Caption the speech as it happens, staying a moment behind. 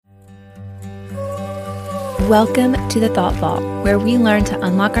Welcome to the Thought Vault, where we learn to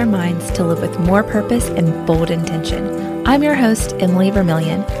unlock our minds to live with more purpose and bold intention. I'm your host, Emily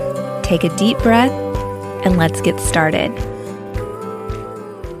Vermillion. Take a deep breath and let's get started.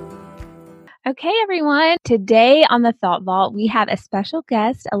 Okay, everyone. Today on the Thought Vault, we have a special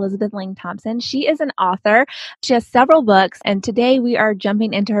guest, Elizabeth Ling Thompson. She is an author. She has several books, and today we are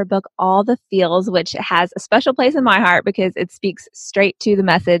jumping into her book, All the Feels, which has a special place in my heart because it speaks straight to the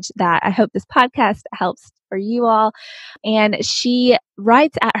message that I hope this podcast helps for you all. And she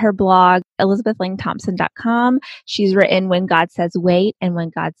writes at her blog, elizabethlingthompson.com. She's written When God Says Wait and When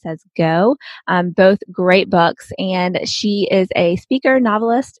God Says Go, both great books. And she is a speaker,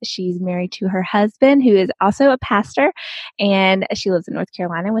 novelist. She's married to her husband, who is also a pastor, and she lives in North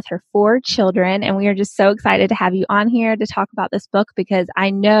Carolina with her 4 children. And we are just so excited to have you on here to talk about this book, because I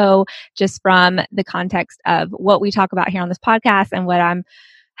know just from the context of what we talk about here on this podcast and what I'm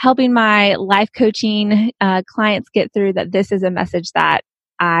helping my life coaching clients get through, that this is a message that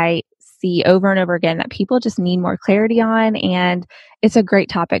I see over and over again that people just need more clarity on. And it's a great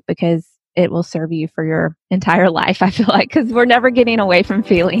topic because it will serve you for your entire life, I feel like, because we're never getting away from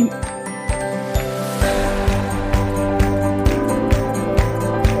feeling.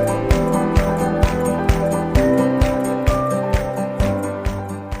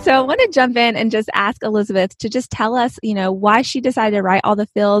 So I want to jump in and just ask Elizabeth to just tell us, why she decided to write All the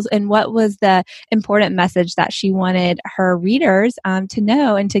Feels and what was the important message that she wanted her readers to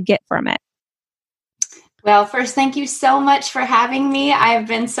know and to get from it. Well, first, thank you so much for having me. I've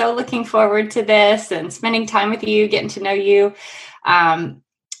been so looking forward to this and spending time with you, getting to know you. I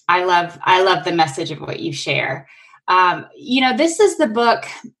love the message of what you share. This is the book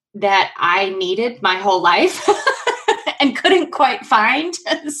that I needed my whole life. And couldn't quite find.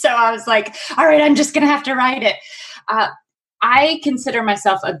 So I was like, all right, I'm just going to have to write it. I consider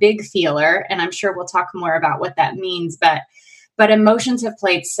myself a big feeler, and I'm sure we'll talk more about what that means, but emotions have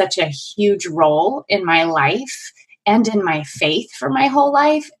played such a huge role in my life and in my faith for my whole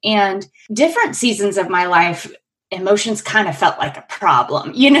life. And different seasons of my life, emotions kind of felt like a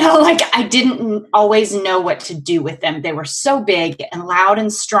problem, like I didn't always know what to do with them. They were so big and loud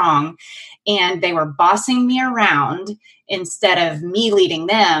and strong, and they were bossing me around instead of me leading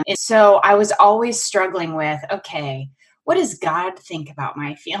them. And so I was always struggling with, okay, what does God think about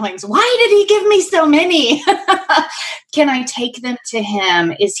my feelings? Why did he give me so many? Can I take them to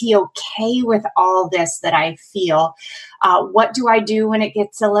him? Is he okay with all this that I feel? What do I do when it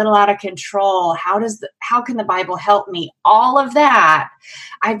gets a little out of control? How can the Bible help me? All of that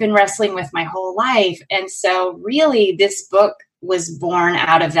I've been wrestling with my whole life. And so really this book was born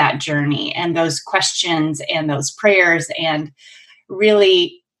out of that journey and those questions and those prayers, and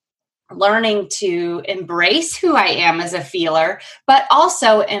really learning to embrace who I am as a feeler, but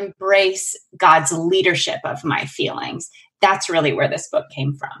also embrace God's leadership of my feelings. That's really where this book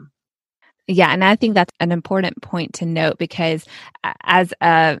came from. Yeah, and I think that's an important point to note, because as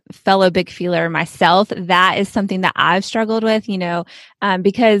a fellow big feeler myself, that is something that I've struggled with,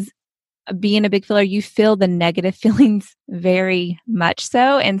 because being a big feeler, you feel the negative feelings very much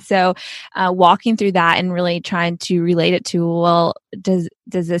so. And so walking through that and really trying to relate it to, well, does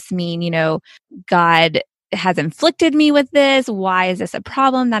this mean, God has inflicted me with this? Why is this a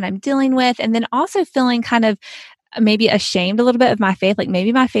problem that I'm dealing with? And then also feeling kind of maybe ashamed a little bit of my faith, like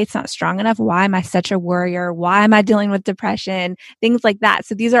maybe my faith's not strong enough. Why am I such a worrier? Why am I dealing with depression? Things like that.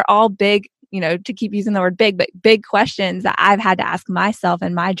 So these are all big, to keep using the word big, but big questions that I've had to ask myself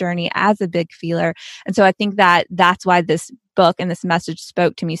in my journey as a big feeler. And so I think that that's why this book and this message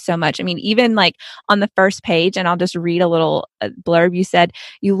spoke to me so much. I mean, even like on the first page, and I'll just read a little blurb, you said,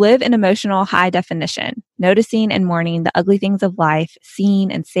 "You live in emotional high definition, noticing and mourning the ugly things of life,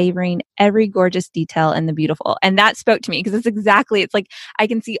 seeing and savoring every gorgeous detail and the beautiful." And that spoke to me because it's like I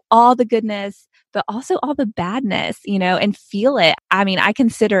can see all the goodness, but also all the badness, and feel it. I mean, I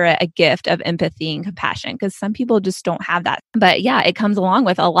consider it a gift of empathy and compassion, because some people just don't have that. But yeah, it comes along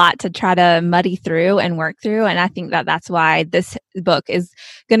with a lot to try to muddy through and work through. And I think that that's why this book is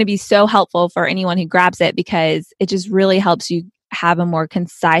going to be so helpful for anyone who grabs it, because it just really helps you have a more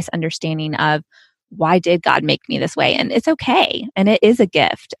concise understanding of, why did God make me this way? And it's okay. And it is a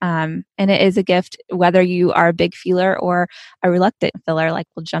gift. And it is a gift whether you are a big feeler or a reluctant feeler, like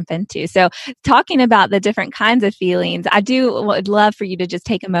we'll jump into. So talking about the different kinds of feelings, would love for you to just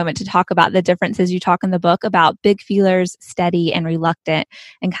take a moment to talk about the differences you talk in the book about big feelers, steady, and reluctant,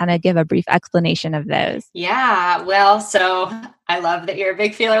 and kind of give a brief explanation of those. Yeah. Well, so I love that you're a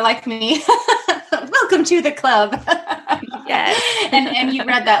big feeler like me. Welcome to the club. Yes. and you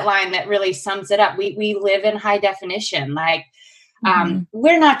read that line that really sums it up. We live in high definition. Like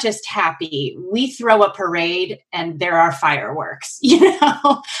We're not just happy. We throw a parade and there are fireworks,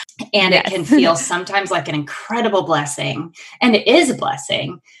 and It can feel sometimes like an incredible blessing, and it is a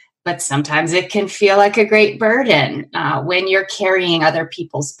blessing, but sometimes it can feel like a great burden when you're carrying other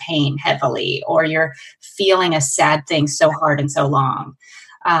people's pain heavily, or you're feeling a sad thing so hard and so long.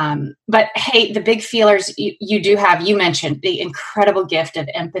 But hey, the big feelers, you mentioned the incredible gift of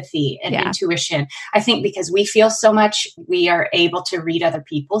empathy and intuition. I think because we feel so much, we are able to read other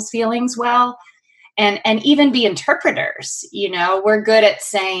people's feelings well, and even be interpreters. We're good at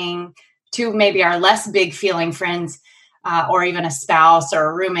saying to maybe our less big feeling friends, or even a spouse or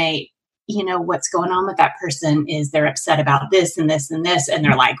a roommate, what's going on with that person is they're upset about this and this and this. And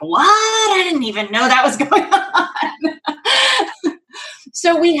they're like, what? I didn't even know that was going on.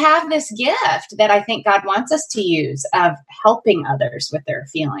 So we have this gift that I think God wants us to use of helping others with their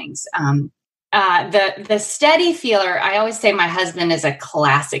feelings. The steady feeler, I always say my husband is a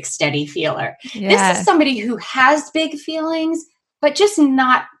classic steady feeler. This is somebody who has big feelings, but just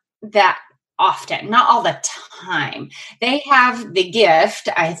not that often, not all the time. They have the gift,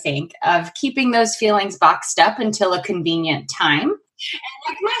 I think, of keeping those feelings boxed up until a convenient time. And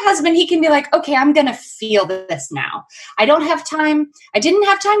like my husband, he can be like, okay, I'm going to feel this now. I don't have time. I didn't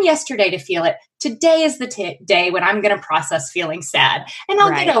have time yesterday to feel it. Today is the day when I'm going to process feeling sad, and I'll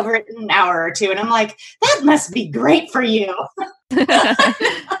get over it in an hour or two. And I'm like, that must be great for you. You're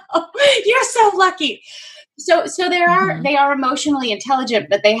so lucky. So they are emotionally intelligent,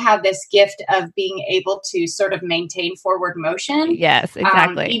 but they have this gift of being able to sort of maintain forward motion. Yes,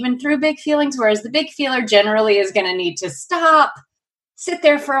 exactly. Even through big feelings, whereas the big feeler generally is going to need to stop, sit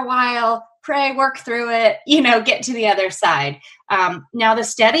there for a while, pray, work through it, get to the other side. Now, the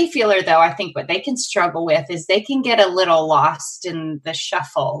steady feeler, though, I think what they can struggle with is they can get a little lost in the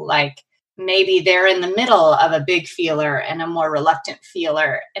shuffle. Like maybe they're in the middle of a big feeler and a more reluctant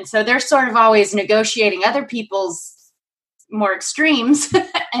feeler. And so they're sort of always negotiating other people's more extremes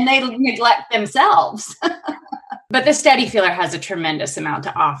and they neglect themselves. But the steady feeler has a tremendous amount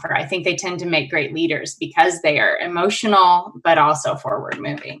to offer. I think they tend to make great leaders because they are emotional, but also forward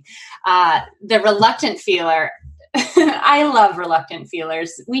moving. The reluctant feeler, I love reluctant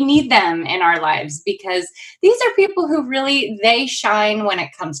feelers. We need them in our lives because these are people who really, they shine when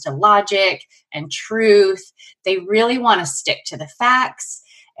it comes to logic and truth. They really want to stick to the facts,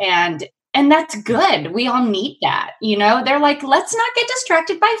 and that's good. We all need that. They're like, let's not get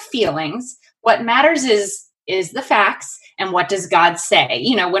distracted by feelings. What matters is the facts, and what does God say?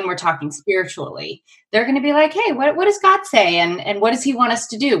 When we're talking spiritually, they're going to be like, hey, what does God say? And what does he want us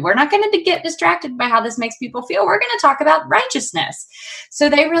to do? We're not going to get distracted by how this makes people feel. We're going to talk about righteousness. So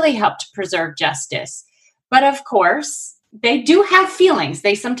they really help to preserve justice. But of course, they do have feelings.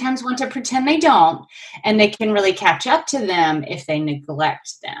 They sometimes want to pretend they don't, and they can really catch up to them if they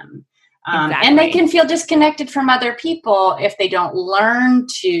neglect them. Exactly. And they can feel disconnected from other people if they don't learn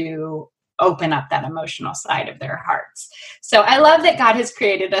to open up that emotional side of their hearts. So I love that God has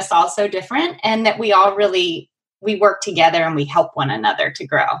created us all so different, and that we all we work together and we help one another to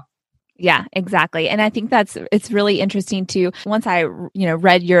grow. Yeah, exactly. And I think it's really interesting too. Once I,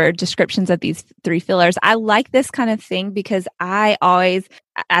 read your descriptions of these three feelers, I like this kind of thing because I always,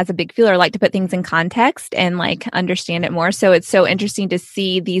 as a big feeler, like to put things in context and like understand it more. So it's so interesting to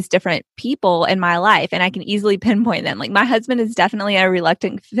see these different people in my life, and I can easily pinpoint them. Like my husband is definitely a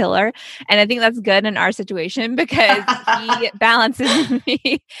reluctant feeler, and I think that's good in our situation because he balances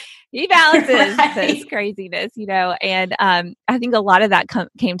me. He balances this craziness, and I think a lot of that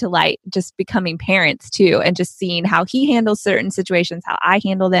came to light just becoming parents too, and just seeing how he handles certain situations, how I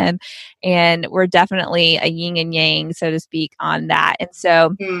handle them. And we're definitely a yin and yang, so to speak, on that. And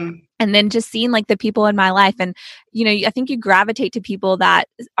so, and then just seeing like the people in my life, and, I think you gravitate to people that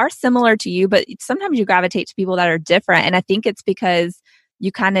are similar to you, but sometimes you gravitate to people that are different. And I think it's because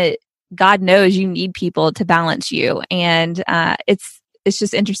God knows you need people to balance you. And it's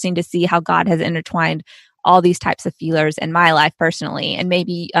just interesting to see how God has intertwined all these types of feelers in my life personally. And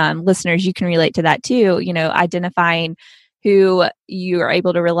maybe listeners, you can relate to that too, identifying who you are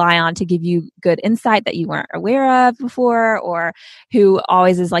able to rely on to give you good insight that you weren't aware of before, or who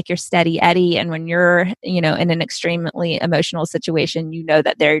always is like your steady Eddie. And when you're, in an extremely emotional situation,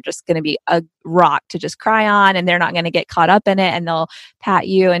 that they're just going to be a rock to just cry on, and they're not going to get caught up in it, and they'll pat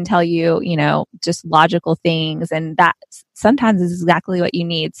you and tell you, just logical things. And that sometimes is exactly what you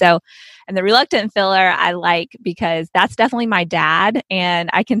need. So, and the reluctant filler I like because that's definitely my dad, and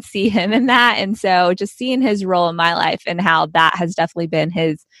I can see him in that. And so just seeing his role in my life and how that has definitely been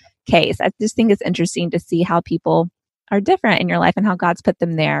his case. I just think it's interesting to see how people are different in your life and how God's put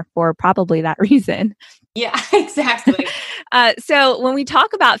them there for probably that reason. Yeah, exactly. So when we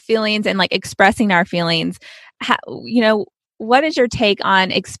talk about feelings and like expressing our feelings, how, what is your take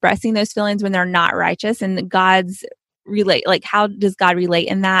on expressing those feelings when they're not righteous, and God's relate? Like, how does God relate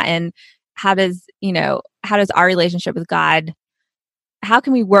in that? And how does our relationship with God, how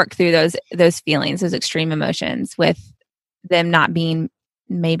can we work through those feelings, those extreme emotions, with them not being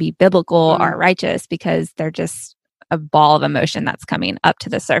maybe biblical or righteous, because they're just a ball of emotion that's coming up to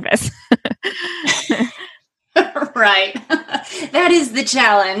the surface? Right. That is the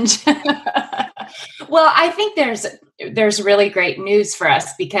challenge. Well, I think there's really great news for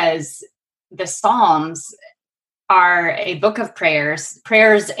us, because the Psalms are a book of prayers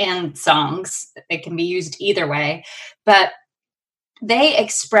and songs. They can be used either way, but they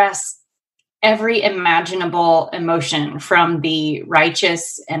express every imaginable emotion, from the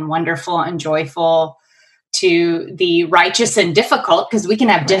righteous and wonderful and joyful to the righteous and difficult, because we can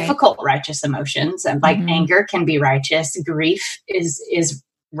have difficult righteous emotions, and like anger can be righteous, grief is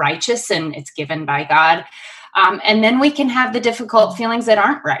righteous and it's given by God. And then we can have the difficult feelings that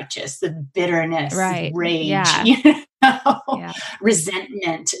aren't righteous, the bitterness, rage,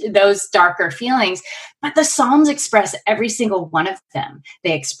 resentment, those darker feelings. But the Psalms express every single one of them.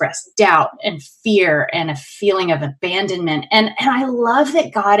 They express doubt and fear and a feeling of abandonment. And I love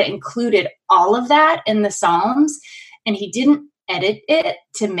that God included all of that in the Psalms, and he didn't edit it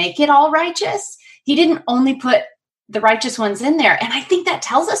to make it all righteous. He didn't only put the righteous ones in there. And I think that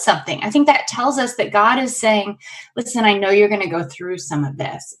tells us something. I think that tells us that God is saying, listen, I know you're going to go through some of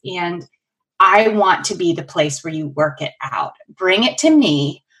this, and I want to be the place where you work it out. Bring it to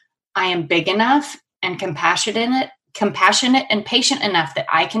me. I am big enough and compassionate and patient enough that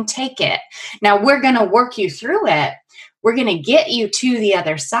I can take it. Now we're going to work you through it. We're going to get you to the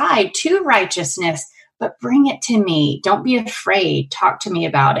other side, to righteousness, but bring it to me. Don't be afraid. Talk to me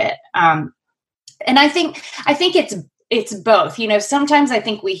about it. And I think it's both. Sometimes I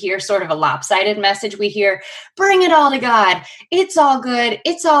think we hear sort of a lopsided message. We hear, bring it all to God. It's all good.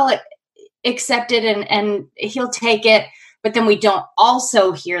 It's all accepted, and he'll take it. But then we don't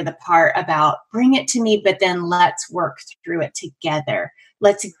also hear the part about bring it to me, but then let's work through it together.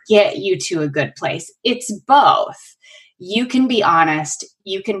 Let's get you to a good place. It's both. You can be honest.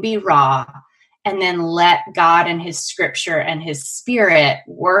 You can be raw. And then let God and his scripture and his spirit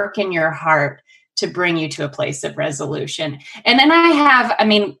work in your heart to bring you to a place of resolution. And then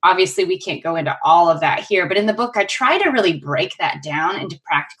obviously we can't go into all of that here, but in the book, I try to really break that down into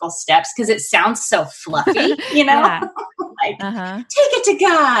practical steps, because it sounds so fluffy, like, take it to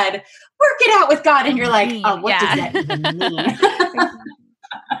God, work it out with God. And you're like, oh, what does that even mean?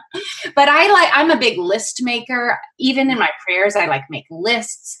 But I'm a big list maker. Even in my prayers, I make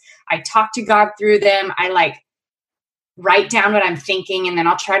lists. I talk to God through them. I write down what I'm thinking, and then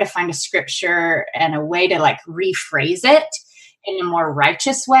I'll try to find a scripture and a way to rephrase it in a more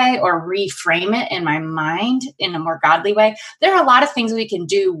righteous way, or reframe it in my mind in a more godly way. There are a lot of things we can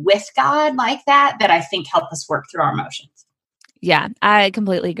do with God like that I think help us work through our emotions. Yeah, I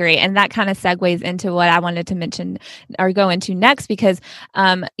completely agree. And that kind of segues into what I wanted to mention or go into next, because,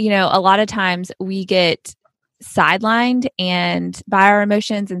 a lot of times we get sidelined and by our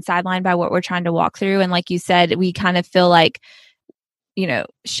emotions and sidelined by what we're trying to walk through. And like you said, we kind of feel like,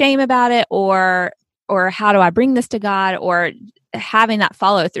 shame about it, or how do I bring this to God, or having that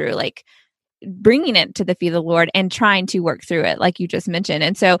follow through, like bringing it to the feet of the Lord and trying to work through it, like you just mentioned.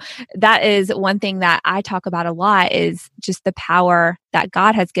 And so that is one thing that I talk about a lot, is just the power that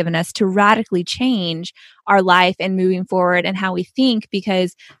God has given us to radically change our life and moving forward and how we think,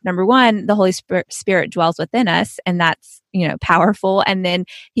 because number one, the Holy Spirit dwells within us, and that's, powerful. And then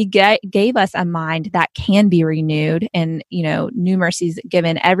he gave us a mind that can be renewed, and, new mercies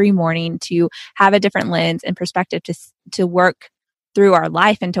given every morning to have a different lens and perspective to work through our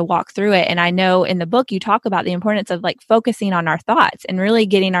life and to walk through it. And I know in the book you talk about the importance of focusing on our thoughts and really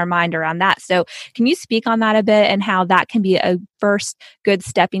getting our mind around that. So can you speak on that a bit, and how that can be a first good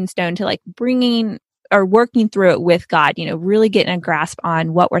stepping stone to bringing or working through it with God, really getting a grasp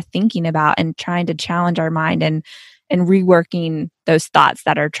on what we're thinking about and trying to challenge our mind and reworking those thoughts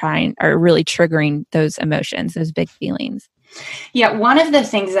that are really triggering those emotions, those big feelings? Yeah. One of the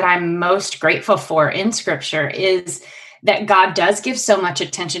things that I'm most grateful for in scripture is that God does give so much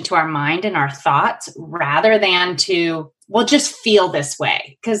attention to our mind and our thoughts, rather than to, well, just feel this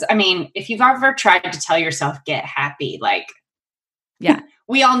way. Because if you've ever tried to tell yourself, get happy,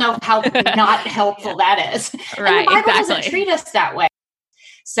 we all know how not helpful that is. Right. And the Bible doesn't treat us that way.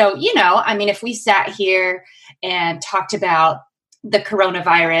 So, if we sat here and talked about the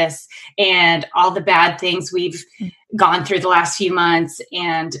coronavirus and all the bad things we've gone through the last few months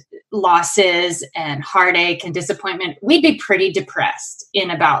and losses and heartache and disappointment, we'd be pretty depressed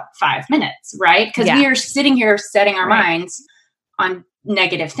in about 5 minutes, right? Because we are sitting here setting our minds on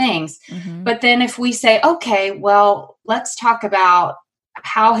negative things. But then if we say, okay, well, let's talk about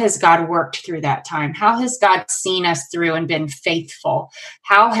how has God worked through that time? How has God seen us through and been faithful?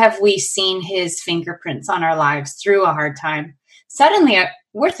 How have we seen his fingerprints on our lives through a hard time? Suddenly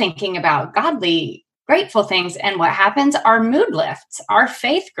we're thinking about godly, grateful things. And what happens? Our mood lifts, our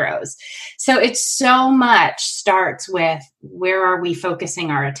faith grows. So it's so much starts with, where are we focusing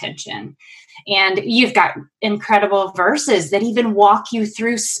our attention? And you've got incredible verses that even walk you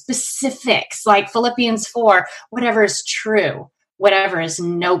through specifics, like Philippians 4, whatever is true, whatever is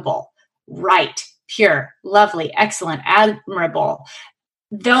noble, right, pure, lovely, excellent, admirable.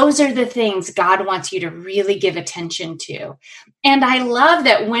 Those are the things God wants you to really give attention to. And I love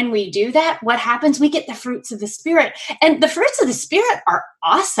that when we do that, what happens? We get the fruits of the Spirit. And the fruits of the Spirit are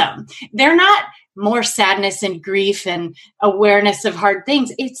awesome. They're not more sadness and grief and awareness of hard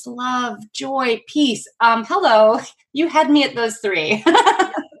things. It's love, joy, peace. Hello, you had me at those 3.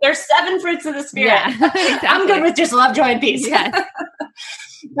 There's 7 fruits of the Spirit. Yeah, exactly. I'm good with just love, joy, and peace. Yes.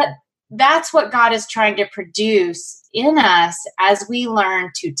 But that's what God is trying to produce in us as we learn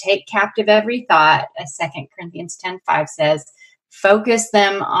to take captive every thought, as 2 Corinthians 10:5 says, focus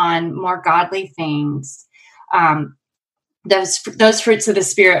them on more godly things. Those fruits of the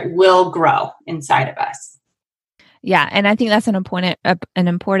Spirit will grow inside of us. Yeah. And I think that's an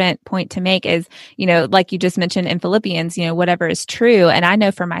important point to make is, like you just mentioned in Philippians, whatever is true. And I know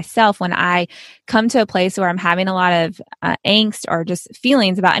for myself, when I come to a place where I'm having a lot of angst or just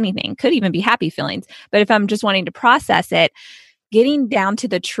feelings about anything, could even be happy feelings, but if I'm just wanting to process it, getting down to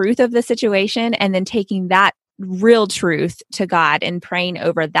the truth of the situation and then taking that real truth to God and praying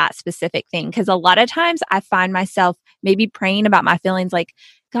over that specific thing. Because a lot of times I find myself maybe praying about my feelings like,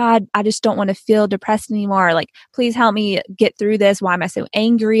 God, I just don't want to feel depressed anymore. Like, please help me get through this. Why am I so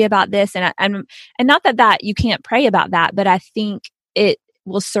angry about this? And not that you can't pray about that, but I think it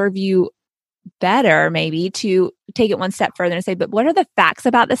will serve you better maybe to take it one step further and say, but what are the facts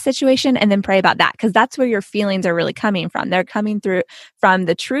about the situation? And then pray about that. Because that's where your feelings are really coming from. They're coming through from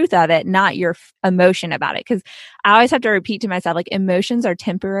the truth of it, not your emotion about it. Because I always have to repeat to myself, like, emotions are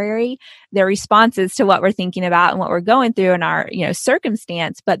temporary. They're responses to what we're thinking about and what we're going through in our,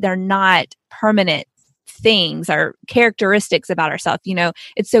 circumstance, but they're not permanent things or characteristics about ourselves.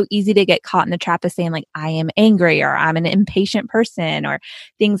 It's so easy to get caught in the trap of saying like, I am angry or I'm an impatient person or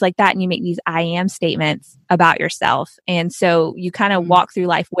things like that. And you make these I am statements about yourself. And so you kind of walk through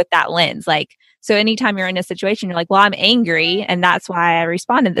life with that lens. Like, so anytime you're in a situation, you're like, well, I'm angry. And that's why I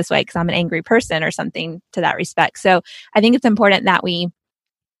responded this way because I'm an angry person or something to that respect. So I think it's important that we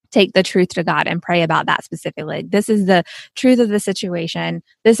take the truth to God and pray about that specifically. This is the truth of the situation.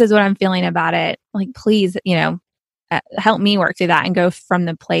 This is what I'm feeling about it. Like, please, help me work through that and go from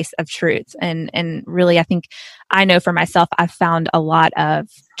the place of truth. And really, I think I know for myself, I've found a lot of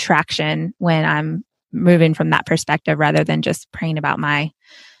traction when I'm moving from that perspective rather than just praying about my,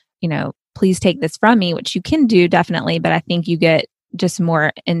 please take this from me, which you can do definitely. But I think you get just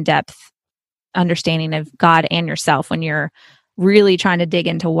more in-depth understanding of God and yourself when you're really trying to dig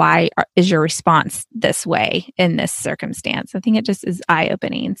into why is your response this way in this circumstance. I think it just is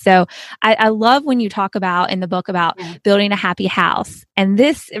eye-opening. So I love when you talk about in the book about building a happy house. And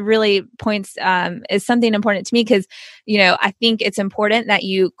this really points, is something important to me because, I think it's important that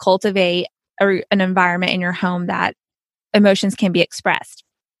you cultivate an environment in your home that emotions can be expressed.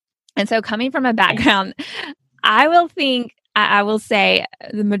 And so coming from a background, I will say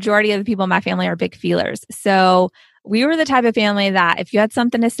the majority of the people in my family are big feelers. So we were the type of family that if you had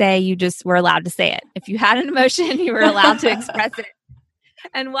something to say, you just were allowed to say it. If you had an emotion, you were allowed to express it.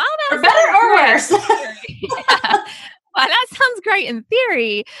 And while that for better or worse, while that sounds great in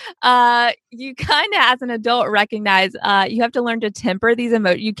theory, you kind of, as an adult, recognize you have to learn to temper these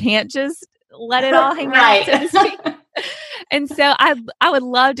emotions. You can't just let it all hang out, so to speak. And so I would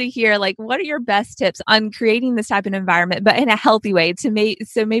love to hear, like, what are your best tips on creating this type of environment, but in a healthy way so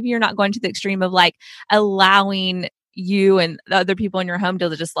maybe you're not going to the extreme of like allowing you and the other people in your home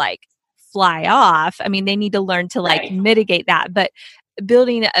to just like fly off. I mean, they need to learn to like mitigate that, but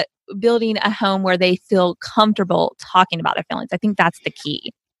building a home where they feel comfortable talking about their feelings. I think that's the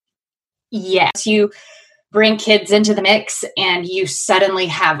key. Yes. You bring kids into the mix and you suddenly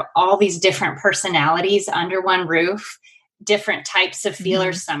have all these different personalities under one roof, different types of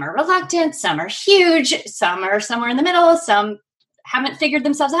feelers. Some are reluctant, some are huge, some are somewhere in the middle, some haven't figured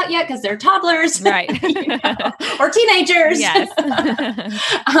themselves out yet because they're toddlers, right? Or teenagers. Yes.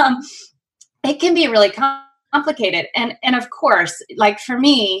 It can be really complicated. And of course, like for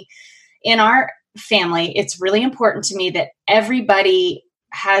me, in our family, it's really important to me that everybody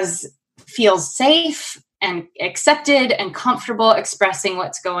feels safe and accepted and comfortable expressing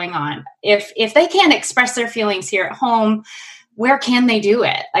what's going on. If they can't express their feelings here at home, where can they do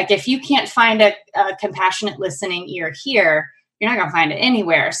it? Like if you can't find a compassionate listening ear here, you're not going to find it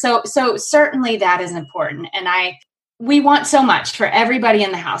anywhere. So certainly that is important. And we want so much for everybody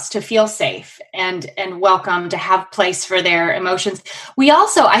in the house to feel safe and welcome, to have place for their emotions. We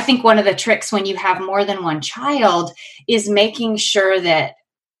also, I think one of the tricks when you have more than one child is making sure that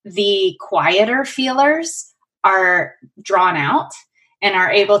the quieter feelers are drawn out and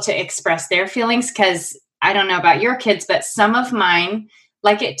are able to express their feelings. Because I don't know about your kids, but some of mine,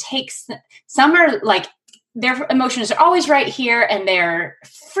 like some are like, their emotions are always right here and they're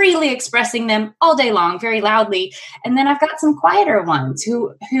freely expressing them all day long, very loudly. And then I've got some quieter ones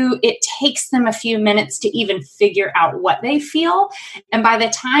who it takes them a few minutes to even figure out what they feel. And by the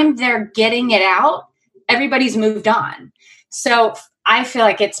time they're getting it out, everybody's moved on. So I feel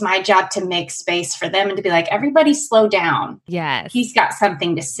like it's my job to make space for them and to be like, everybody slow down. Yes. He's got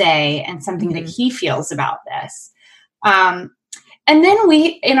something to say and something that he feels about this. And then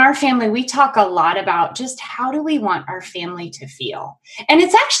in our family, we talk a lot about just how do we want our family to feel? And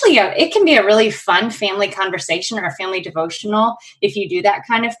it's actually it can be a really fun family conversation or a family devotional if you do that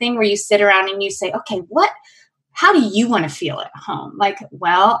kind of thing where you sit around and you say, okay, how do you want to feel at home? Like,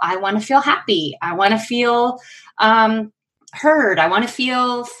 well, I want to feel happy. I want to feel heard. I want to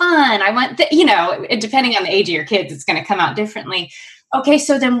feel fun. I want, depending on the age of your kids, it's going to come out differently. Okay,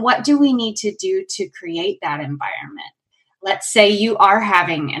 so then what do we need to do to create that environment? Let's say you are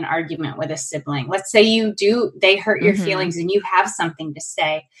having an argument with a sibling. Let's say they hurt your feelings and you have something to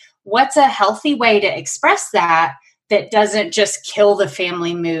say. What's a healthy way to express that doesn't just kill the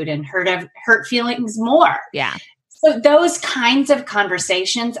family mood and hurt feelings more? Yeah. So those kinds of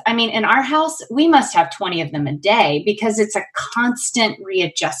conversations, I mean, in our house, we must have 20 of them a day because it's a constant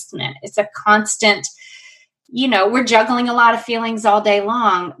readjustment. It's a constant, we're juggling a lot of feelings all day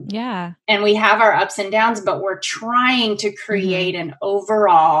long. Yeah. And we have our ups and downs, but we're trying to create an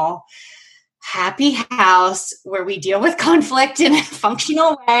overall happy house where we deal with conflict in a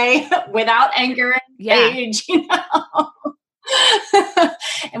functional way without anger and rage,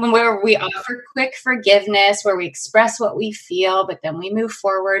 and where we offer quick forgiveness, where we express what we feel, but then we move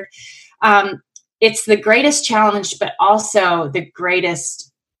forward. It's the greatest challenge, but also the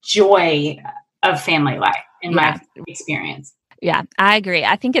greatest joy of family life in my experience. Yeah, I agree.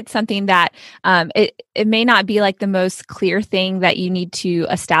 I think it's something that it may not be like the most clear thing that you need to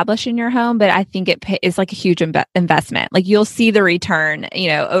establish in your home, but I think it is like a huge investment. Like you'll see the return,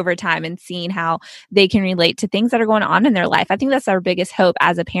 over time and seeing how they can relate to things that are going on in their life. I think that's our biggest hope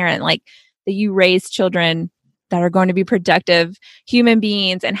as a parent, like that you raise children that are going to be productive human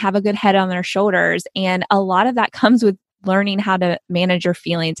beings and have a good head on their shoulders. And a lot of that comes with learning how to manage your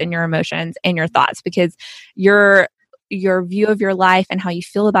feelings and your emotions and your thoughts, because your view of your life and how you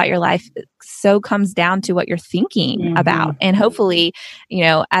feel about your life so comes down to what you're thinking about. And hopefully,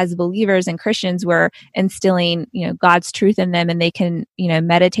 as believers and Christians, we're instilling, God's truth in them and they can,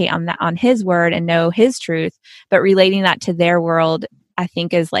 meditate on that, on his word and know his truth, but relating that to their world, I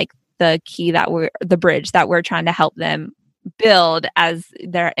think is like the key the bridge that we're trying to help them build as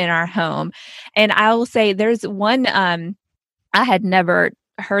they're in our home. And I will say there's one, I had never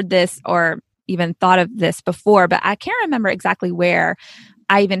heard this or even thought of this before, but I can't remember exactly where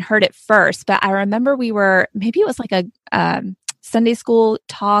I even heard it first. But I remember maybe it was like a Sunday school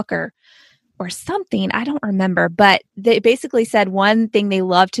talk or something. I don't remember, but they basically said one thing they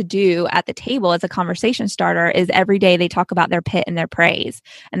love to do at the table as a conversation starter is every day they talk about their pit and their praise.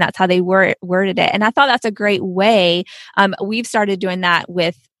 And that's how they worded it. And I thought that's a great way. We've started doing that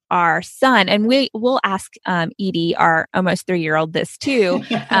with our son, and we'll ask Edie, our almost 3-year-old, this too.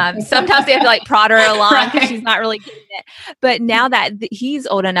 Sometimes they have to like prod her along because she's not really getting it. But now that he's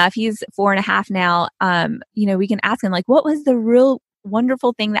old enough, he's 4.5 now. We can ask him like, what was the real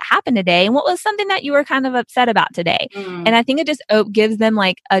wonderful thing that happened today, and what was something that you were kind of upset about today? And I think it just gives them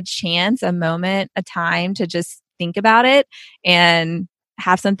like a chance, a moment, a time to just think about it and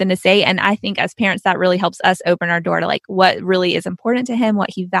have something to say. And I think as parents, that really helps us open our door to like what really is important to him,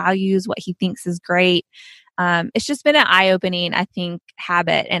 what he values, what he thinks is great. It's just been an eye-opening, I think,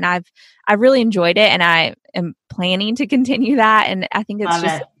 habit. And I've really enjoyed it, and I am planning to continue that. And I think it's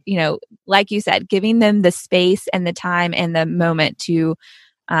just, like you said, giving them the space and the time and the moment to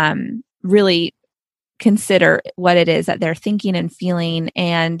really consider what it is that they're thinking and feeling.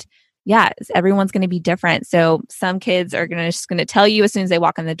 And everyone's going to be different. So some kids are just going to tell you as soon as they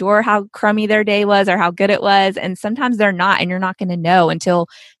walk in the door how crummy their day was or how good it was. And sometimes they're not, and you're not going to know until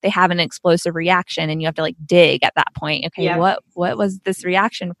they have an explosive reaction, and you have to like dig at that point. Okay, what was this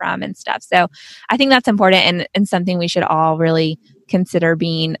reaction from and stuff. So I think that's important, and something we should all really consider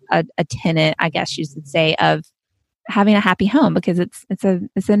being a tenet, I guess you should say, of having a happy home, because it's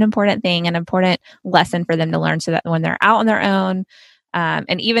an important thing, an important lesson for them to learn, so that when they're out on their own,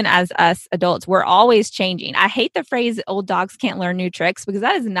 and even as us adults, we're always changing. I hate the phrase old dogs can't learn new tricks, because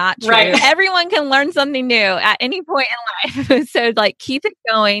that is not true. Right. Everyone can learn something new at any point in life. So like, keep it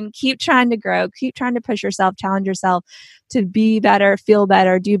going, keep trying to grow, keep trying to push yourself, challenge yourself to be better, feel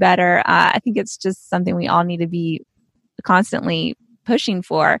better, do better. I think it's just something we all need to be constantly pushing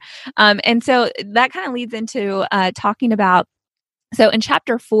for. And so that kind of leads into talking about, so in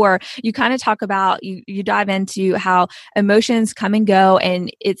chapter 4, you kind of talk about, you dive into how emotions come and go.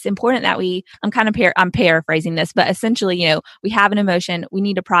 And it's important that I'm paraphrasing this, but essentially, we have an emotion, we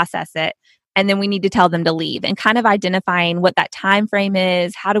need to process it, and then we need to tell them to leave, and kind of identifying what that time frame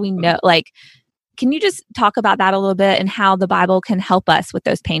is. How do we know, can you just talk about that a little bit, and how the Bible can help us with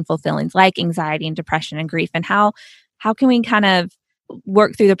those painful feelings like anxiety and depression and grief, and how can we kind of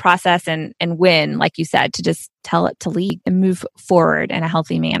work through the process and when, like you said, to just tell it to leave and move forward in a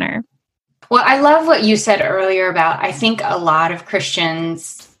healthy manner? Well, I love what you said earlier about, I think a lot of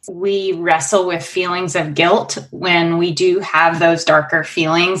Christians, we wrestle with feelings of guilt when we do have those darker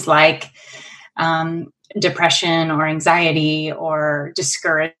feelings like depression or anxiety or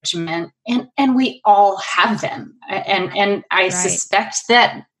discouragement. And we all have them. And I suspect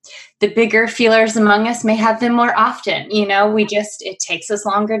that the bigger feelers among us may have them more often. It takes us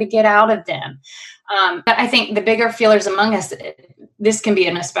longer to get out of them. But I think the bigger feelers among us, this can be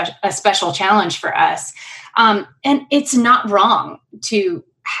a special challenge for us. And it's not wrong to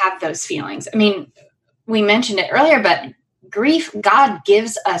have those feelings. I mean, we mentioned it earlier, but grief, God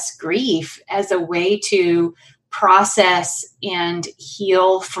gives us grief as a way to process and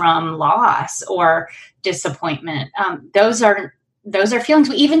heal from loss or disappointment. Those are feelings.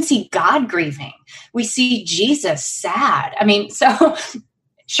 We even see God grieving. We see Jesus sad. I mean, so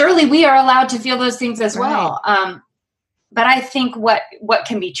surely we are allowed to feel those things as well. But I think what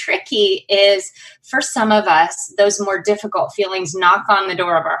can be tricky is, for some of us, those more difficult feelings knock on the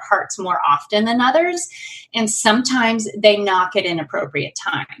door of our hearts more often than others. And sometimes they knock at inappropriate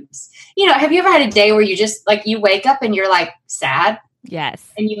times. Have you ever had a day where you just you wake up and you're like sad? Yes.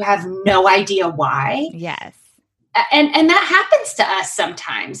 And you have no idea why? Yes. And that happens to us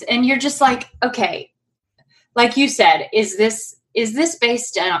sometimes. And you're just like, okay, like you said, is this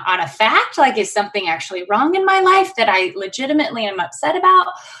based on a fact? Is something actually wrong in my life that I legitimately am upset about?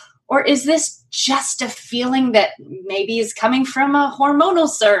 Or is this just a feeling that maybe is coming from a hormonal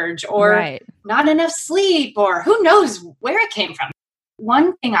surge or not enough sleep, or who knows where it came from?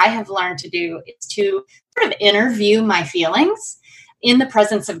 One thing I have learned to do is to sort of interview my feelings in the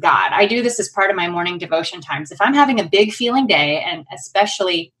presence of God. I do this as part of my morning devotion times. If I'm having a big feeling day, and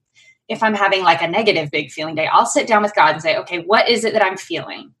especially if I'm having a negative big feeling day, I'll sit down with God and say, okay, what is it that I'm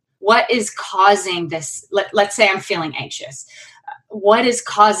feeling? What is causing this? Let's say I'm feeling anxious. What is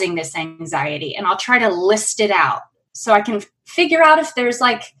causing this anxiety? And I'll try to list it out so I can figure out if there's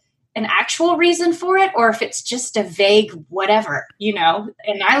an actual reason for it, or if it's just a vague whatever,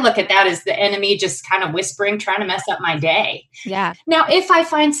 and I look at that as the enemy just kind of whispering, trying to mess up my day. Yeah. Now, if I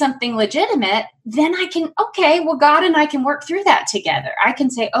find something legitimate, then I can, God and I can work through that together. I can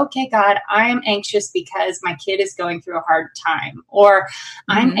say, okay, God, I'm anxious because my kid is going through a hard time, or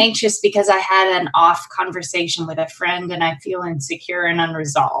I'm anxious because I had an off conversation with a friend and I feel insecure and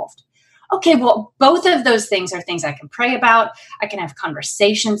unresolved. Okay, well, both of those things are things I can pray about. I can have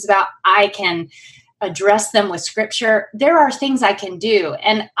conversations about. I can address them with scripture. There are things I can do.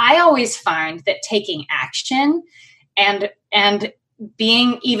 And I always find that taking action and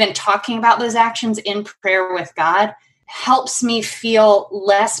even talking about those actions in prayer with God helps me feel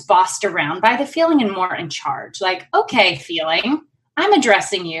less bossed around by the feeling and more in charge. Okay, feeling, I'm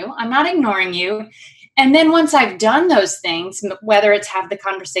addressing you. I'm not ignoring you. And then once I've done those things, whether it's have the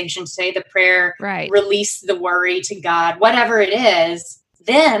conversation, say the prayer, release the worry to God, whatever it is,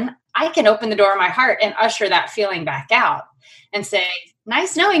 then I can open the door of my heart and usher that feeling back out and say,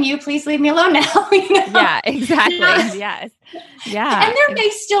 nice knowing you, please leave me alone now. Yeah, exactly. Yes. Yeah. And there may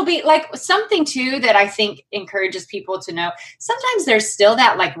still be something too that I think encourages people to know. Sometimes there's still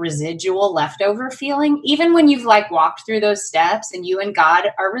that residual leftover feeling, even when you've walked through those steps and you and God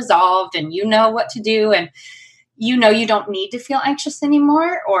are resolved and you know what to do and you know you don't need to feel anxious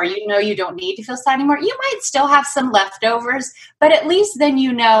anymore, or you know you don't need to feel sad anymore. You might still have some leftovers, but at least then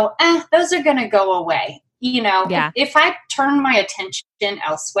you know, those are going to go away. You know, if I turn my attention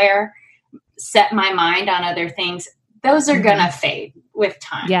elsewhere, set my mind on other things, those are going to fade with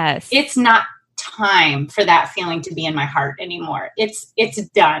time. Yes. It's not time for that feeling to be in my heart anymore. It's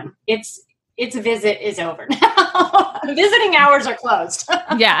done. Its visit is over now. Visiting hours are closed.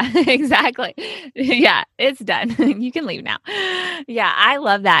 Yeah, exactly. Yeah, it's done. You can leave now. Yeah, I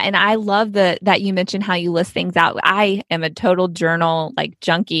love that. And I love that you mentioned how you list things out. I am a total journal like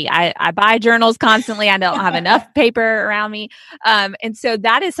junkie. I buy journals constantly. I don't have enough paper around me. And so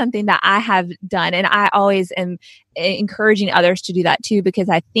that is something that I have done. And I always am encouraging others to do that too, because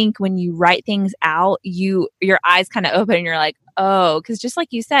I think when you write things out, your eyes kind of open and you're like, oh, because just like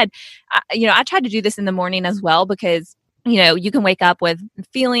you said, I tried to do this in the morning as well, because you can wake up with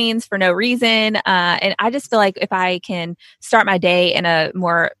feelings for no reason. And I just feel like if I can start my day in a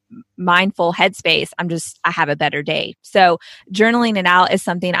more mindful headspace, I have a better day. So journaling it out is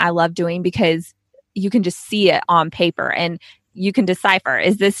something I love doing, because you can just see it on paper and you can decipher,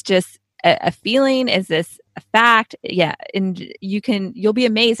 is this just a feeling? Is this a fact? Yeah. And you'll be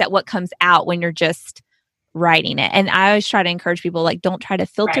amazed at what comes out when you're just writing it. And I always try to encourage people, like, don't try to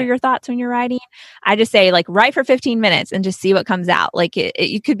filter your thoughts when you're writing. I just say, like, write for 15 minutes and just see what comes out. Like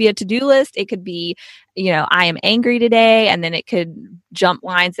it could be a to-do list. It could be, I am angry today. And then it could jump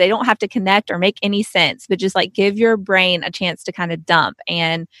lines. They don't have to connect or make any sense, but just like give your brain a chance to kind of dump.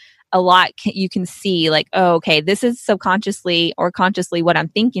 And a lot you can see, like, oh, okay, this is subconsciously or consciously what I'm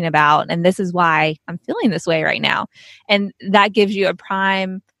thinking about. And this is why I'm feeling this way right now. And that gives you a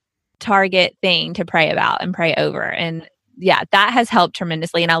prime target thing to pray about and pray over. And yeah, that has helped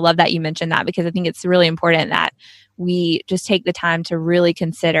tremendously. And I love that you mentioned that, because I think it's really important that we just take the time to really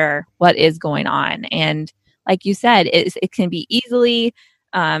consider what is going on. And like you said, it can be easily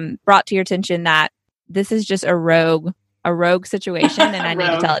brought to your attention that this is just a rogue situation and I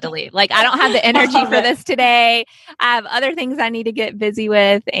need to tell it to leave. Like, I don't have the energy for this today. I have other things I need to get busy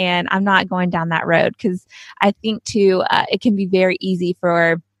with, and I'm not going down that road. Because I think too, it can be very easy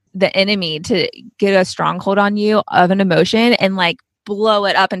for the enemy to get a stronghold on you of an emotion and like blow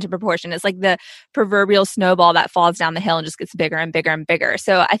it up into proportion. It's like the proverbial snowball that falls down the hill and just gets bigger and bigger and bigger.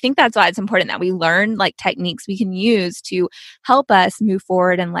 So I think that's why it's important that we learn like techniques we can use to help us move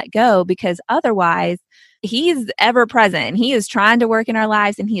forward and let go, because otherwise he's ever present. He is trying to work in our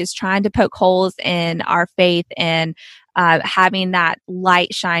lives, and he is trying to poke holes in our faith and having that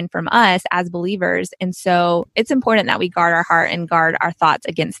light shine from us as believers. And so it's important that we guard our heart and guard our thoughts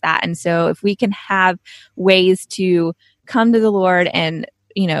against that. And so if we can have ways to come to the Lord and,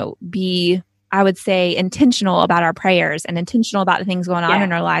 be, I would say, intentional about our prayers and intentional about the things going on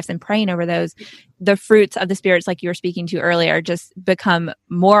in our lives and praying over those, the fruits of the spirits, like you were speaking to earlier, just become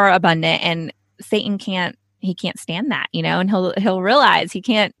more abundant. And Satan can't stand that, and he'll realize he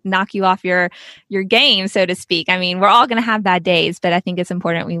can't knock you off your game, so to speak. I mean, we're all going to have bad days, but I think it's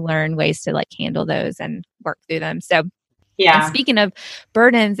important we learn ways to like handle those and work through them. So, and speaking of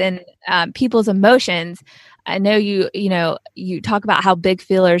burdens and people's emotions, I know you talk about how big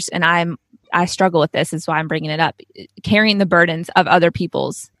feelers, and I struggle with this, is why I'm bringing it up, carrying the burdens of other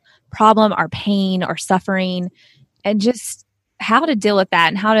people's problem or pain or suffering, and just how to deal with that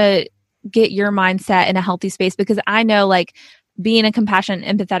and how to get your mindset in a healthy space. Because I know, like, being a compassionate,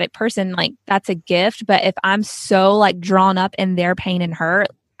 empathetic person, like, that's a gift. But if I'm so like drawn up in their pain and hurt,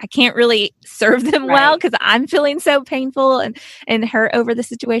 I can't really serve them well, because I'm feeling so painful and hurt over the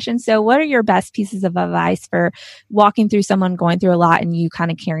situation. So what are your best pieces of advice for walking through someone going through a lot and you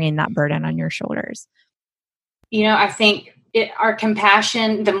kind of carrying that burden on your shoulders? I think our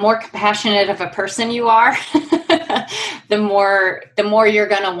compassion, the more compassionate of a person you are, the more you're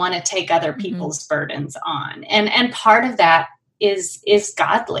going to want to take other people's burdens on. And part of that is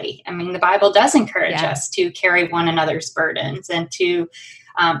godly. I mean, the Bible does encourage us to carry one another's burdens and to,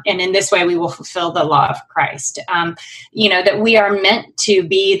 and in this way we will fulfill the law of Christ. That we are meant to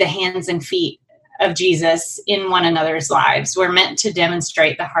be the hands and feet of Jesus in one another's lives. We're meant to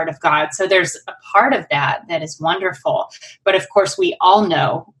demonstrate the heart of God. So there's a part of that is wonderful. But of course, we all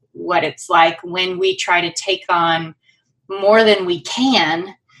know what it's like when we try to take on more than we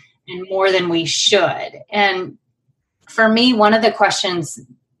can and more than we should. And for me, one of the questions,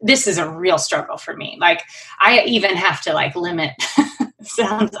 this is a real struggle for me. Like, I even have to like limit,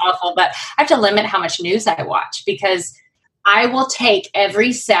 sounds awful, but I have to limit how much news I watch, because I will take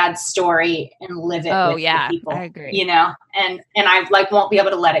every sad story and live it with the people. I agree. And I like won't be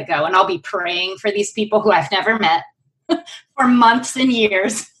able to let it go. And I'll be praying for these people who I've never met for months and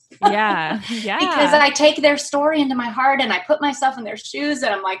years. Yeah. Because I take their story into my heart and I put myself in their shoes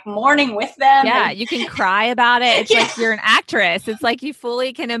and I'm like mourning with them. Yeah, and you can cry about it. It's Yeah. like you're an actress. It's like you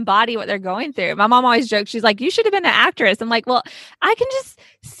fully can embody what they're going through. My mom always jokes, she's like, you should have been an actress. I'm like, well, I can just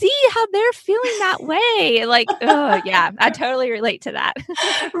see how they're feeling that way. Like, oh, yeah, I totally relate to that.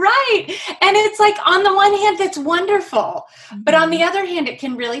 Right. And it's like, on the one hand, that's wonderful. But on the Mhm. other hand, it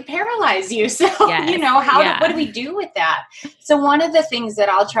can really paralyze you. So, Yes. what do we do with that? So one of the things that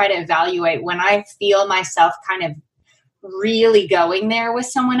I'll try to evaluate when I feel myself kind of really going there with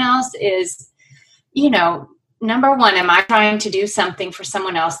someone else is, number one, am I trying to do something for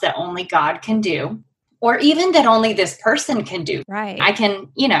someone else that only God can do? Or even that only this person can do. Right. I can,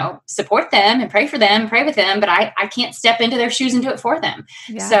 support them and pray for them, pray with them, but I can't step into their shoes and do it for them.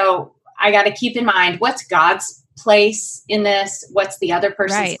 Yeah. So I got to keep in mind, what's God's place in this? What's the other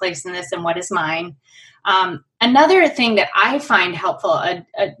person's place in this? And what is mine? Another thing that I find helpful, a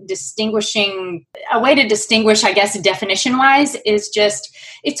way to distinguish, I guess, definition wise, is just,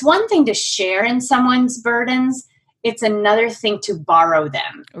 it's one thing to share in someone's burdens. It's another thing to borrow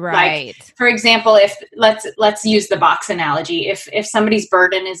them. Right. Like, for example, if let's use the box analogy. If somebody's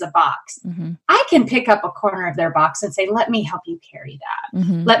burden is a box, Mhm. I can pick up a corner of their box and say, let me help you carry that.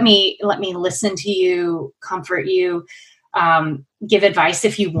 Mhm. Let me listen to you, comfort you, give advice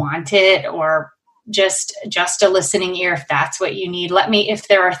if you want it, or just a listening ear if that's what you need. If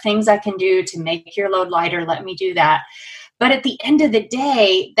there are things I can do to make your load lighter, let me do that. But at the end of the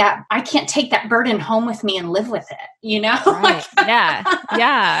day, that I can't take that burden home with me and live with it, Right. Yeah.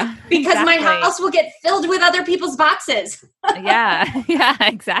 Yeah. Because my Exactly. house will get filled with other people's boxes. Yeah. Yeah.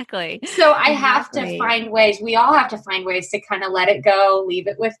 Exactly. So I have to Exactly. find ways. We all have to find ways to kind of let it go, leave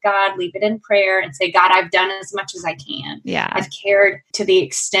it with God, leave it in prayer, and say, God, I've done as much as I can. Yeah. I've cared to the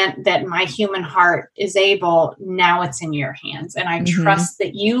extent that my human heart is able. Now it's in your hands. And I Mhm. trust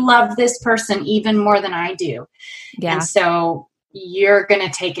that you love this person even more than I do. Yeah. And so you're going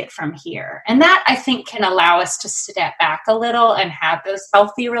to take it from here. And that, I think, can allow us to step back a little and have those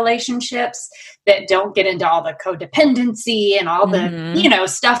healthy relationships that don't get into all the codependency and all Mhm. the,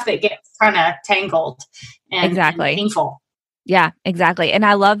 stuff that gets kind of tangled and Exactly. painful. Yeah, exactly. And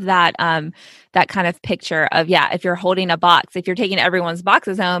I love that that kind of picture of, if you're holding a box, if you're taking everyone's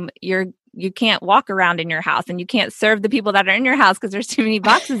boxes home, you can't walk around in your house and you can't serve the people that are in your house because there's too many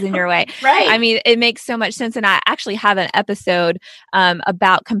boxes in your way. Right. I mean, it makes so much sense. And I actually have an episode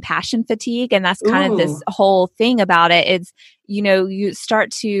about compassion fatigue. And that's kind of this Ooh. whole thing about it. It's, you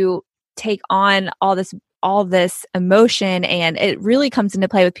start to take on all this emotion, and it really comes into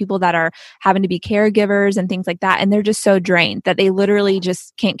play with people that are having to be caregivers and things like that. And they're just so drained that they literally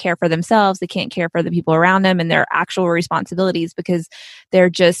just can't care for themselves. They can't care for the people around them and their actual responsibilities because they're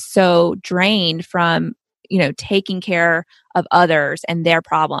just so drained from, taking care of others and their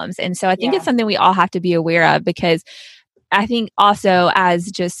problems. And so I think it's something we all have to be aware of, because I think also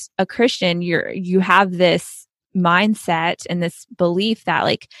as just a Christian, you have this mindset and this belief that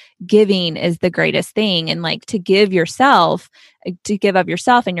like giving is the greatest thing, and like to give of yourself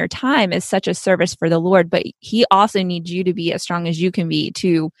and your time is such a service for the Lord, but he also needs you to be as strong as you can be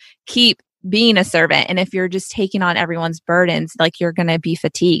to keep being a servant. And if you're just taking on everyone's burdens, like you're going to be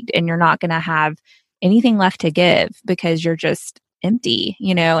fatigued and you're not going to have anything left to give because you're just empty,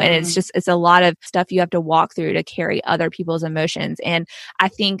 and it's a lot of stuff you have to walk through to carry other people's emotions. And I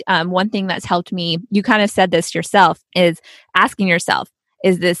think one thing that's helped me, you kind of said this yourself, is asking yourself,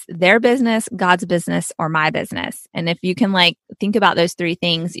 is this their business, God's business, or my business? And if you can like think about those three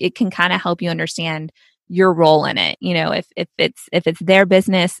things, it can kind of help you understand your role in it. If it's their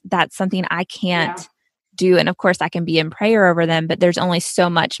business, that's something I can't do. And of course I can be in prayer over them, but there's only so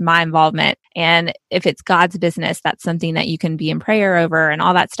much my involvement. And if it's God's business, that's something that you can be in prayer over and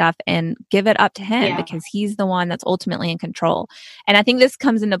all that stuff and give it up to him because he's the one that's ultimately in control. And I think this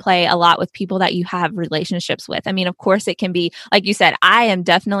comes into play a lot with people that you have relationships with. I mean, of course it can be, like you said, I am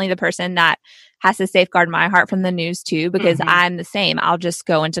definitely the person that has to safeguard my heart from the news too, because I'm the same. I'll just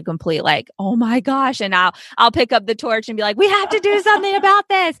go into complete like, oh my gosh. And I'll pick up the torch and be like, we have to do something about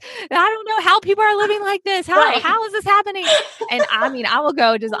this. I don't know how people are living like this. How is this happening? And I mean, I will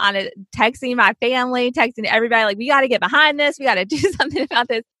go just on it, texting my family, texting everybody, like, we got to get behind this. We got to do something about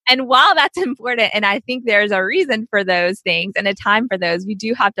this. And while that's important, and I think there's a reason for those things and a time for those, we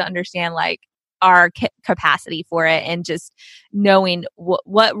do have to understand like our capacity for it and just knowing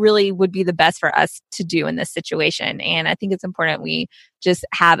what really would be the best for us to do in this situation. And I think it's important we just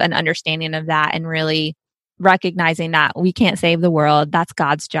have an understanding of that and really recognizing that we can't save the world. That's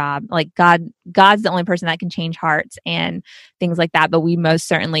God's job. Like God's the only person that can change hearts and things like that. But we most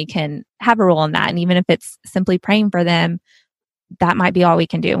certainly can have a role in that. And even if it's simply praying for them, that might be all we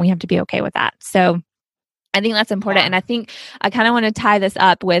can do. And we have to be okay with that. So I think that's important. And I think I kind of want to tie this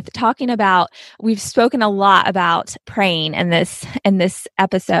up with talking about, we've spoken a lot about praying in this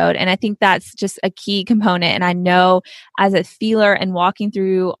episode. And I think that's just a key component. And I know as a feeler and walking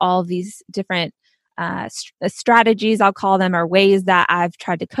through all of these different strategies, I'll call them, or ways that I've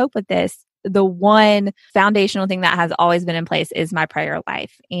tried to cope with this, the one foundational thing that has always been in place is my prayer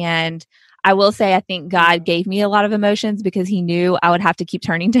life. And I will say, I think God gave me a lot of emotions because he knew I would have to keep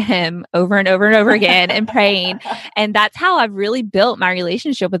turning to him over and over and over again and praying. And that's how I've really built my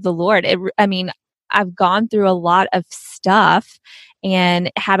relationship with the Lord. I've gone through a lot of stuff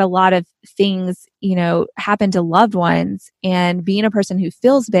and had a lot of things, happen to loved ones. And being a person who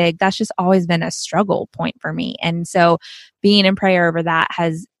feels big, that's just always been a struggle point for me. And so being in prayer over that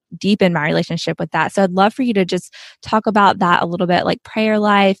has deepened my relationship with that. So I'd love for you to just talk about that a little bit, like prayer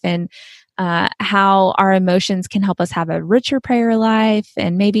life and how our emotions can help us have a richer prayer life,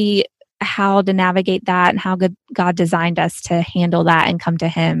 and maybe how to navigate that and how God designed us to handle that and come to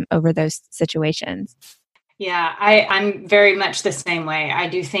him over those situations. Yeah, I'm very much the same way. I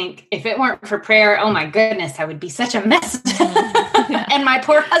do think if it weren't for prayer, oh my goodness, I would be such a mess. Yeah. And my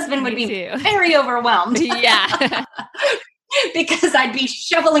poor husband would be very overwhelmed. Yeah. Because I'd be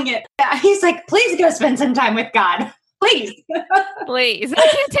shoveling it. He's like, please go spend some time with God. Please. Please. I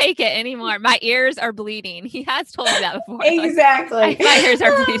can't take it anymore. My ears are bleeding. He has told me that before. Exactly. My ears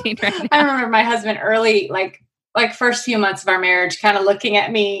are bleeding right now. I remember my husband early, like first few months of our marriage, kind of looking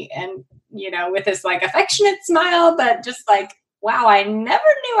at me and, with this like affectionate smile, but just like, wow, I never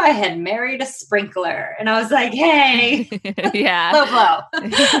knew I had married a sprinkler. And I was like, hey, yeah, low blow.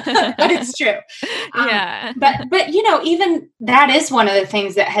 But it's true. Yeah. But, even that is one of the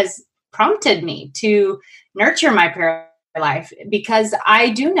things that has prompted me to nurture my prayer life, because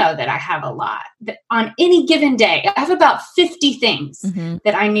I do know that I have a lot that on any given day. I have about 50 things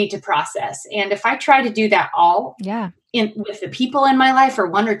that I need to process. And if I try to do that all with the people in my life, or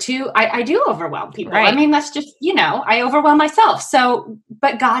one or two, I do overwhelm people. Right. I mean, that's just, I overwhelm myself. So,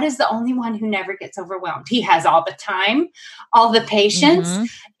 but God is the only one who never gets overwhelmed. He has all the time, all the patience,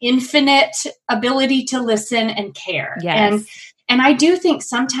 infinite ability to listen and care. Yes. And I do think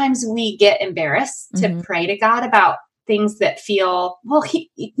sometimes we get embarrassed to pray to God about things that feel,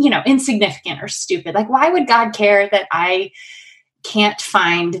 insignificant or stupid. Like, why would God care that I can't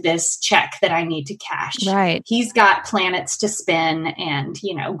find this check that I need to cash? Right. He's got planets to spin and,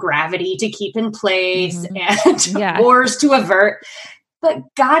 gravity to keep in place and wars to avert. But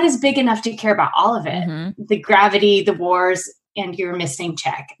God is big enough to care about all of it. The gravity, the wars, and your missing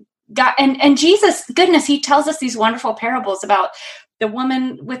check. God, and Jesus, goodness, he tells us these wonderful parables about the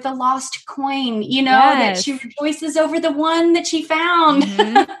woman with the lost coin, that she rejoices over the one that she found.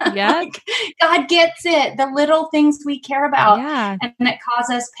 Yeah. God gets it. The little things we care about and that cause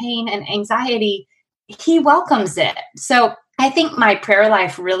us pain and anxiety, he welcomes it. So I think my prayer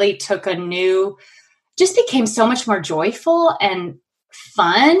life really just became so much more joyful and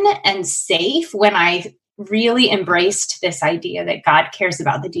fun and safe when I really embraced this idea that God cares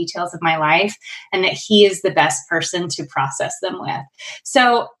about the details of my life and that he is the best person to process them with.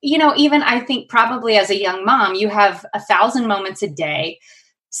 So, even I think probably as a young mom, you have 1,000 moments a day.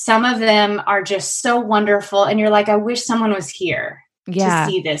 Some of them are just so wonderful. And you're like, I wish someone was here to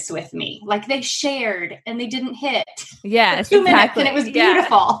see this with me. Like they shared and they didn't hit. Yes, 2 minutes and it was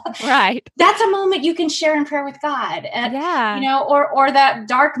beautiful. Right. That's a moment you can share in prayer with God. And, or that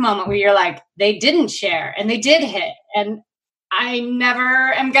dark moment where you're like, they didn't share and they did hit. And I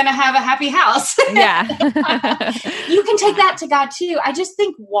never am going to have a happy house. Yeah. You can take that to God too. I just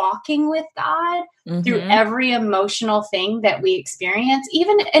think walking with God through every emotional thing that we experience,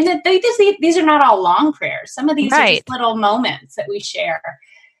 these are not all long prayers. Some of these are just little moments that we share.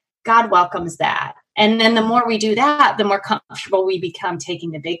 God welcomes that. And then the more we do that, the more comfortable we become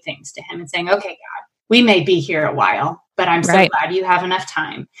taking the big things to him and saying, okay, God, we may be here a while, but I'm so glad you have enough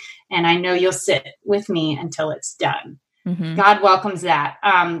time. And I know you'll sit with me until it's done. God welcomes that.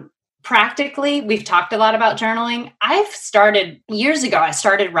 Practically, we've talked a lot about journaling. Years ago, I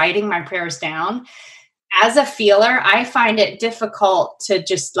started writing my prayers down. As a feeler, I find it difficult to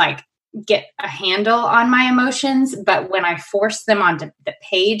just like get a handle on my emotions. But when I force them onto the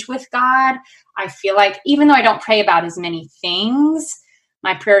page with God, I feel like even though I don't pray about as many things,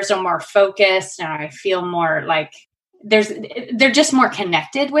 my prayers are more focused and I feel more like they're just more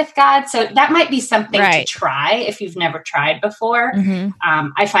connected with God. So that might be something to try if you've never tried before.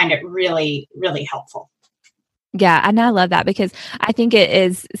 I find it really, really helpful. Yeah. And I love that because I think it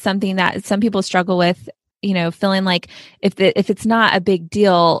is something that some people struggle with, feeling like if it's not a big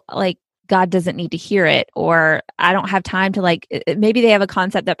deal, like God doesn't need to hear it, or I don't have time to maybe they have a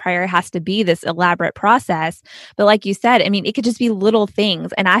concept that prayer has to be this elaborate process. But like you said, I mean, it could just be little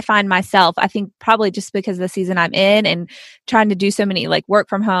things. And I find myself, I think probably just because of the season I'm in and trying to do so many work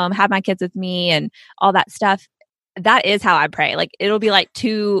from home, have my kids with me and all that stuff, that is how I pray. It'll be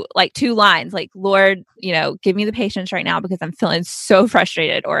two lines, Lord, give me the patience right now because I'm feeling so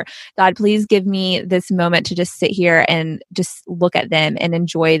frustrated, or God, please give me this moment to just sit here and just look at them and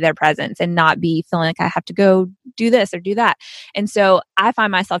enjoy their presence and not be feeling like I have to go do this or do that. And so I find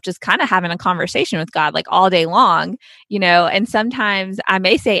myself just kind of having a conversation with God all day long, and sometimes I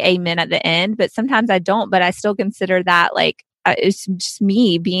may say amen at the end, but sometimes I don't, but I still consider that it's just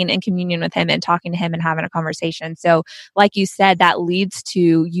me being in communion with him and talking to him and having a conversation. So like you said, that leads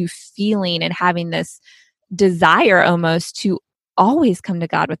to you feeling and having this desire almost to always come to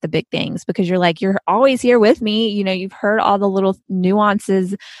God with the big things, because you're always here with me. You've heard all the little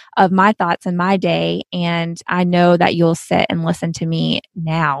nuances of my thoughts in my day. And I know that you'll sit and listen to me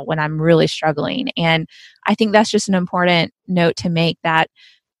now when I'm really struggling. And I think that's just an important note to make, that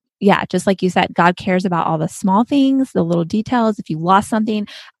yeah, just like you said, God cares about all the small things, the little details. If you lost something,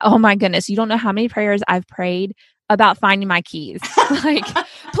 oh my goodness, you don't know how many prayers I've prayed about finding my keys.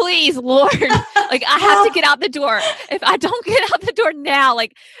 Please, Lord, I have to get out the door. If I don't get out the door now,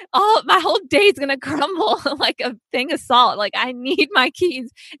 my whole day is going to crumble like a thing of salt. I need my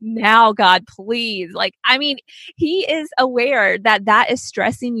keys now, God, please. He is aware that that is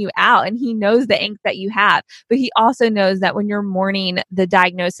stressing you out, and he knows the angst that you have, but he also knows that when you're mourning the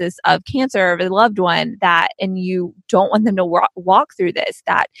diagnosis of cancer of a loved one, and you don't want them to walk through this,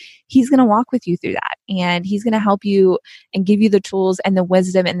 that he's going to walk with you through that. And he's going to help you and give you the tools and the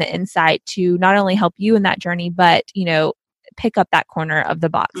wisdom and the insight to not only help you in that journey, but, pick up that corner of the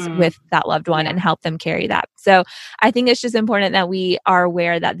box with that loved one and help them carry that. So I think it's just important that we are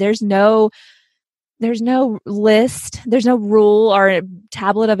aware that there's no list, there's no rule or a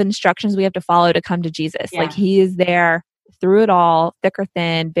tablet of instructions we have to follow to come to Jesus. Yeah. He is there through it all, thick or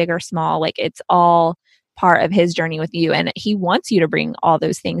thin, big or small. It's all part of his journey with you. And he wants you to bring all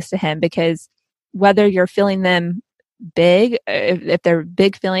those things to him, because whether you're feeling them big, if they're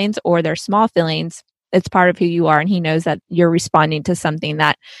big feelings or they're small feelings, it's part of who you are. And he knows that you're responding to something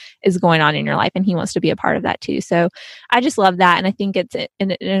that is going on in your life, and he wants to be a part of that too. So I just love that. And I think it's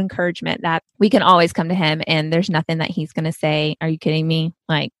an encouragement that we can always come to him, and there's nothing that he's going to say, are you kidding me?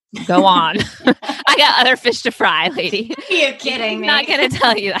 Go on. I got other fish to fry, lady. Are you kidding me? I'm not going to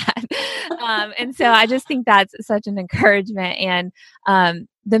tell you that. And so I just think that's such an encouragement. And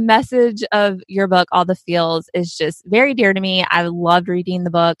the message of your book, All the Feels, is just very dear to me. I loved reading the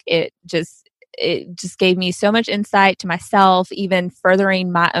book. It just gave me so much insight to myself, even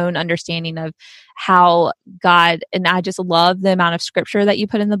furthering my own understanding of how God, and I just love the amount of scripture that you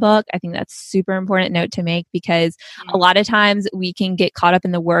put in the book. I think that's super important note to make, because a lot of times we can get caught up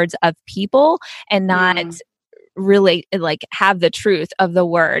in the words of people and not really have the truth of the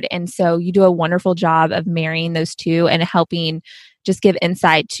word. And so you do a wonderful job of marrying those two and helping just give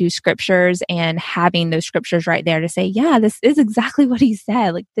insight to scriptures and having those scriptures right there to say, yeah, this is exactly what he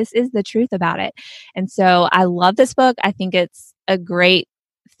said. This is the truth about it. And so I love this book. I think it's a great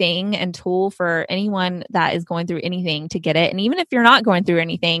thing and tool for anyone that is going through anything to get it. And even if you're not going through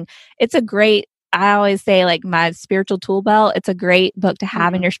anything, it's a great, I always say, my spiritual tool belt. It's a great book to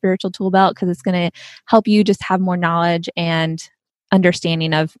have in your spiritual tool belt, because it's going to help you just have more knowledge and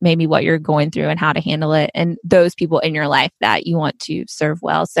understanding of maybe what you're going through and how to handle it, and those people in your life that you want to serve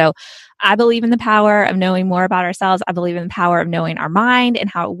well. So I believe in the power of knowing more about ourselves. I believe in the power of knowing our mind and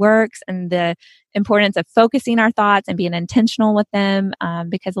how it works, and the importance of focusing our thoughts and being intentional with them,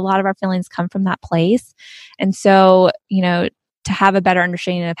 because a lot of our feelings come from that place. And so, to have a better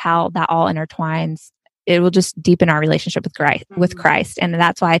understanding of how that all intertwines, it will just deepen our relationship with Christ. And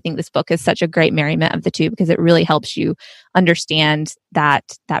that's why I think this book is such a great marryment of the two, because it really helps you understand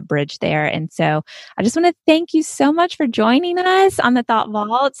that bridge there. And so I just want to thank you so much for joining us on the Thought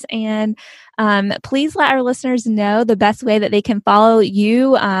Vaults. And please let our listeners know the best way that they can follow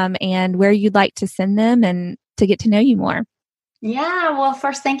you, and where you'd like to send them and to get to know you more. Yeah. Well,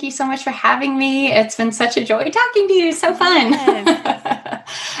 first, thank you so much for having me. It's been such a joy talking to you. So fun.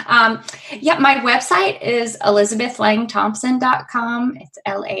 My website is ElizabethLangThompson.com. It's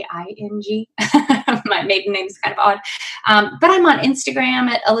Laing. My maiden name is kind of odd. But I'm on Instagram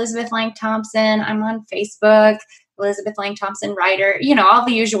at Elizabeth Lang Thompson. I'm on Facebook, Elizabeth Lang Thompson Writer, all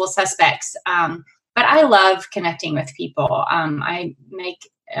the usual suspects. But I love connecting with people. I make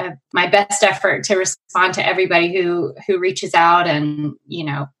my best effort to respond to everybody who reaches out and,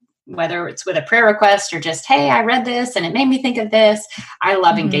 whether it's with a prayer request or just, hey, I read this and it made me think of this. I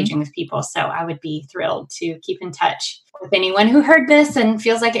love engaging with people. So I would be thrilled to keep in touch with anyone who heard this and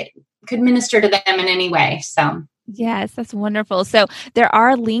feels like it could minister to them in any way. So yes, that's wonderful. So there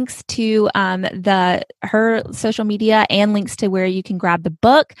are links to her social media and links to where you can grab the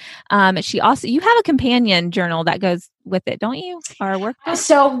book. You have a companion journal that goes with it, don't you? Or a workbook?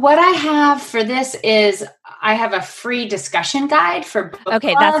 So what I have for this is I have a free discussion guide for book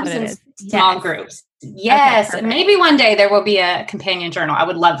clubs and small groups. Yes. Okay, maybe one day there will be a companion journal. I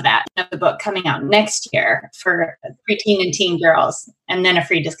would love that. The book coming out next year for preteen and teen girls, and then a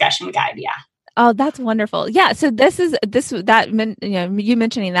free discussion guide. Yeah. Oh, that's wonderful. Yeah. So you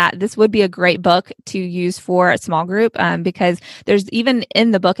mentioning that this would be a great book to use for a small group, because there's even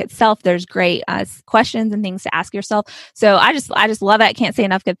in the book itself, there's great questions and things to ask yourself. So I just love it. Can't say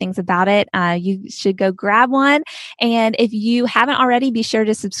enough good things about it. You should go grab one. And if you haven't already, be sure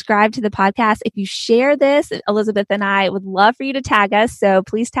to subscribe to the podcast. If you share this, Elizabeth and I would love for you to tag us. So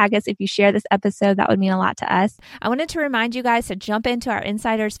please tag us if you share this episode. That would mean a lot to us. I wanted to remind you guys to jump into our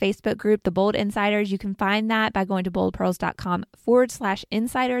Insiders Facebook group, the Bold Insiders. You can find that by going to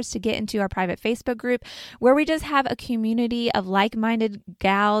boldpearls.com/insiders to get into our private Facebook group, where we just have a community of like-minded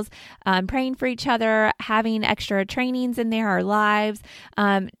gals praying for each other, having extra trainings in there, our lives,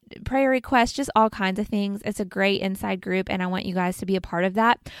 prayer requests, just all kinds of things. It's a great inside group, and I want you guys to be a part of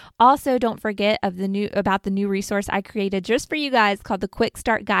that. Also, don't forget about the new resource I created just for you guys called the Quick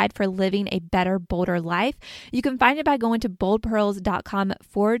Start Guide for Living a Better, Bolder Life. You can find it by going to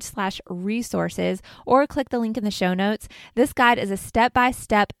boldpearls.com/resources or click the link in the show notes. This guide is a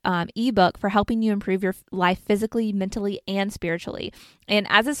step-by-step ebook for helping you improve your life physically, mentally, and spiritually. And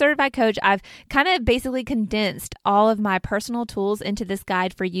as a certified coach, I've kind of basically condensed all of my personal tools into this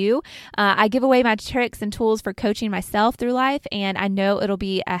guide for you. I give away my tricks and tools for coaching myself through life, and I know it'll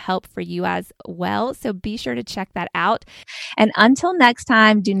be a help for you as well. So be sure to check that out. And until next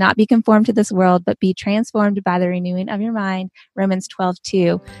time, do not be conformed to this world, but be transformed by the renewing of your mind. Romans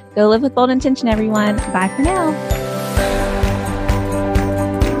 12:2. Go live with bold intention, everyone. Bye for now.